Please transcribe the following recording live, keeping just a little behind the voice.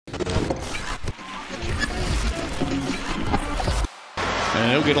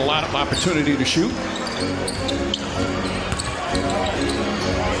And he'll get a lot of opportunity to shoot.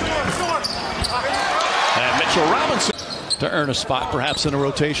 And Mitchell Robinson to earn a spot perhaps in a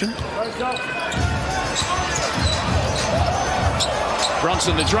rotation.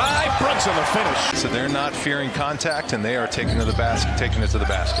 Brunson to drive, Brunson to finish. So they're not fearing contact, and they are taking it to the basket,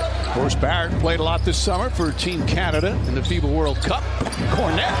 Of course, Barrett played a lot this summer for Team Canada in the FIBA World Cup.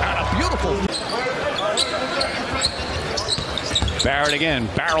 Cornet on a beautiful. Barrett again,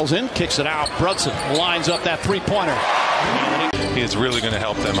 barrels in, kicks it out. Brunson lines up that three-pointer. He is really going to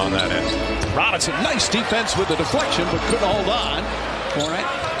help them on that end. Robinson, nice defense with the deflection, but couldn't hold on. Cornet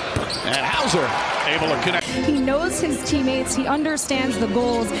and Hauser able to connect. He knows his teammates. He understands the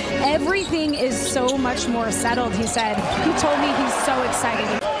goals. Everything is so much more settled, he said. He told me he's so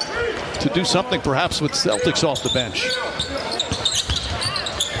excited. To do something perhaps with Celtics off the bench.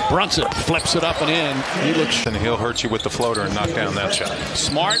 Brunson flips it up and in. He looks. And he'll hurt you with the floater and knock down that shot.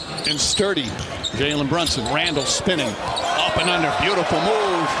 Smart and sturdy. Jalen Brunson. Randall spinning. Up and under. Beautiful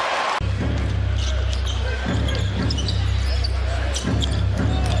move.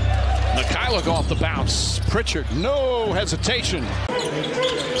 Look off the bounce. Pritchard, no hesitation.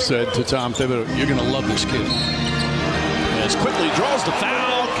 Said to Tom Thibodeau, you're going to love this kid. As quickly draws the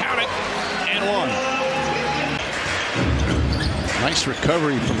foul, count it, and one. Nice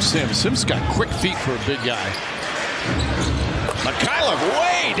recovery from Sims. Sims got quick feet for a big guy. Mikhailov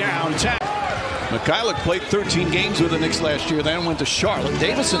way downtown. Mikhailov played 13 games with the Knicks last year, then went to Charlotte.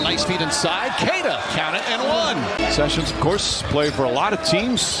 Davison, nice feet inside. Keita, count it, and one. Sessions, of course, played for a lot of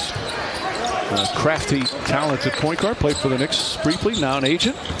teams. Crafty, talented point guard. Played for the Knicks briefly, now an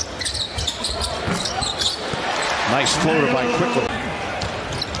agent. Nice floater by Quickly.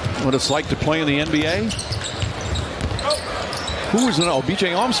 What it's like to play in the NBA. Who was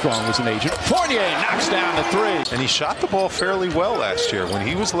B.J. Armstrong was an agent. Fournier knocks down the three. And he shot the ball fairly well last year. When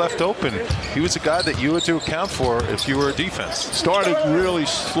he was left open, he was a guy that you had to account for if you were a defense. Started really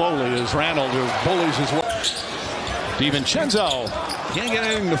slowly as Randall bullies his way. DiVincenzo can't get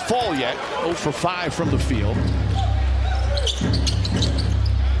anything to fall yet. 0 for 5 from the field.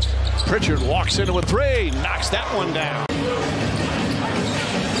 Pritchard walks into a three, knocks that one down.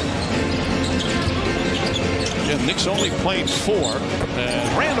 Again, Knicks only played 4,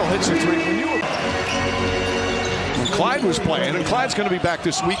 and Randall hits a three. When Clyde was playing, and Clyde's going to be back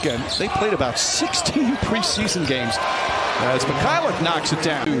this weekend, they played about 16 preseason games. As Mikhailov knocks it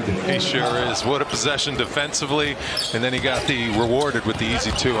down. He sure is. What a possession defensively. And then he got rewarded with the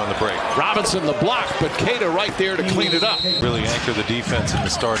easy 2 on the break. Robinson the block, but Keita right there to clean it up. Really anchor the defense in the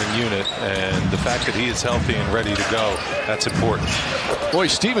starting unit. And the fact that he is healthy and ready to go, that's important. Boy,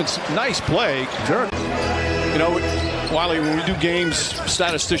 Stevens, nice play. You know, Wiley, when we do games,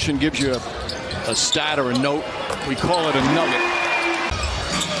 statistician gives you a stat or a note. We call it a nugget.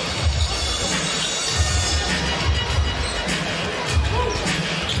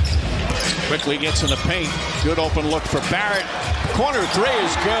 Quickly gets in the paint. Good open look for Barrett. Corner three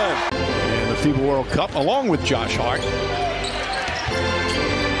is good. In the FIBA World Cup, along with Josh Hart.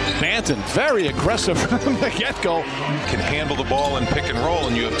 Banton, very aggressive from the get-go. Can handle the ball in pick and roll,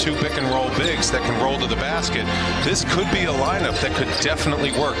 and you have 2 pick and roll bigs that can roll to the basket. This could be a lineup that could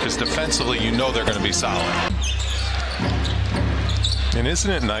definitely work, because defensively you know they're going to be solid. And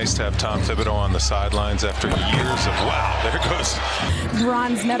isn't it nice to have Tom Thibodeau on the sidelines after years of, wow, there goes.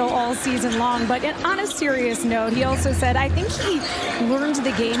 Bronze medal all season long. But on a serious note, he also said, I think he learned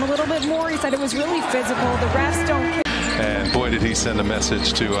the game a little bit more. He said it was really physical. The refs don't care. And boy, did he send a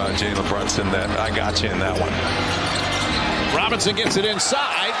message to Jalen Brunson that I got you in that one. Robinson gets it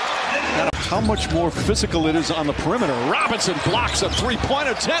inside. And how much more physical it is on the perimeter. Robinson blocks a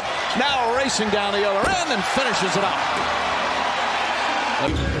three-pointer tip. Now racing down the other end and finishes it up.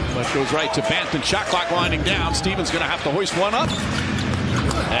 But goes right to Banton. Shot clock winding down. Stevens going to have to hoist one up.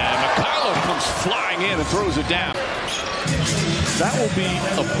 And Mikhailov comes flying in and throws it down. That will be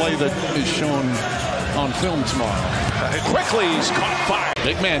a play that is shown on film tomorrow. Quickly, he's caught fire.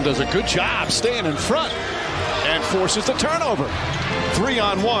 Big man does a good job staying in front and forces the turnover.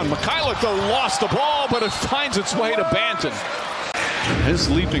 3-on-1. Mikhailov, though, lost the ball, but it finds its way to Banton.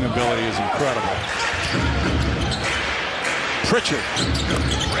 His leaping ability is incredible. Pritchard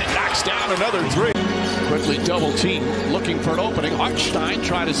knocks down another three. Quickly double team, looking for an opening. Hartstein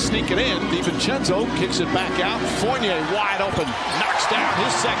trying to sneak it in. DiVincenzo kicks it back out. Fournier wide open, knocks down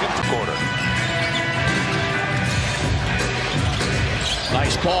his second quarter.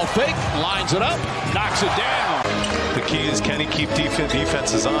 Nice ball fake, lines it up, knocks it down. The key is, can he keep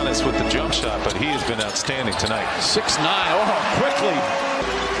defenses honest with the jump shot, but he has been outstanding tonight. 6'9", oh, quickly.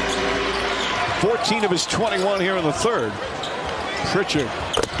 14 of his 21 here in the third. Pritchard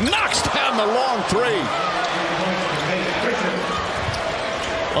knocks down the long three.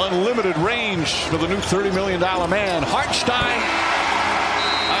 Unlimited range for the new $30 million man. Hartenstein,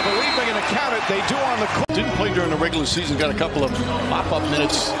 I believe they're going to count it. They do on the court. Didn't play during the regular season. Got a couple of pop-up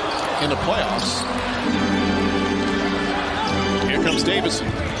minutes in the playoffs. Here comes Davison.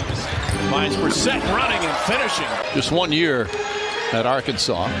 Finds Brissett running and finishing. Just 1 year at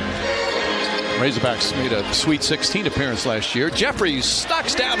Arkansas. Razorbacks made a Sweet 16 appearance last year. Jeffries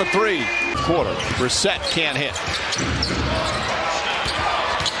knocks down the three. Quarter. Brissett can't hit.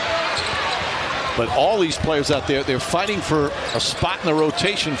 But all these players out there, they're fighting for a spot in the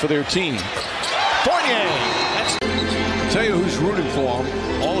rotation for their team. Fournier! I'll tell you who's rooting for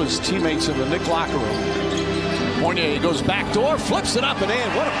him. All his teammates in the Knicks locker room. Fournier goes back door, flips it up and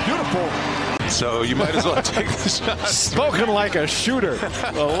in. What a beautiful. So you might as well take the shot. Spoken like a shooter.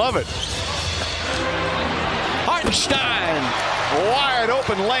 I love it. Hartenstein. Wide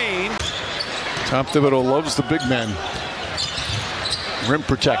open lane. Tom Thibodeau loves the big men. Rim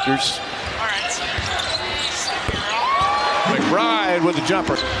protectors. McBride with the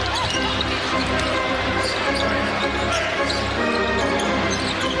jumper.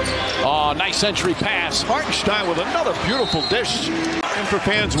 Oh, nice entry pass. Hartenstein with another beautiful dish. And for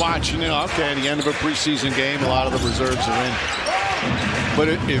fans watching, okay, the end of a preseason game, a lot of the reserves are in. But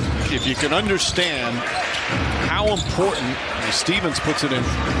if you can understand how important, Stevens puts it in.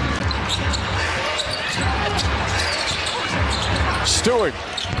 Stewart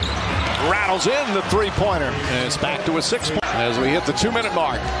rattles in the three-pointer. And it's back to a 6-point as we hit the 2-minute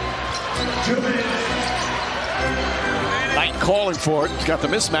mark. Knight calling for it. He's got the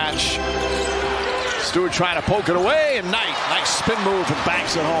mismatch. Stewart trying to poke it away, and Knight, nice spin move and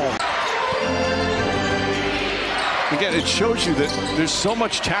banks it home. Again, it shows you that there's so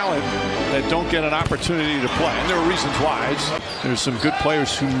much talent that don't get an opportunity to play. And there are reasons why. There's some good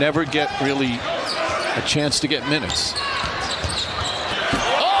players who never get really a chance to get minutes.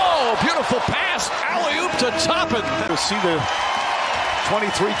 Beautiful pass, alley-oop to Toppin. We'll see the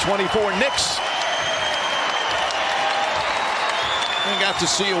 23-24 Knicks. We got to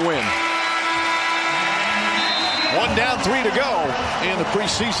see a win. 1 down, 3 to go in the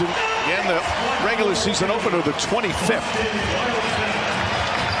preseason. Again, the regular season opener, the 25th.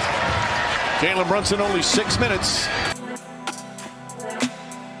 Jalen Brunson only 6 minutes.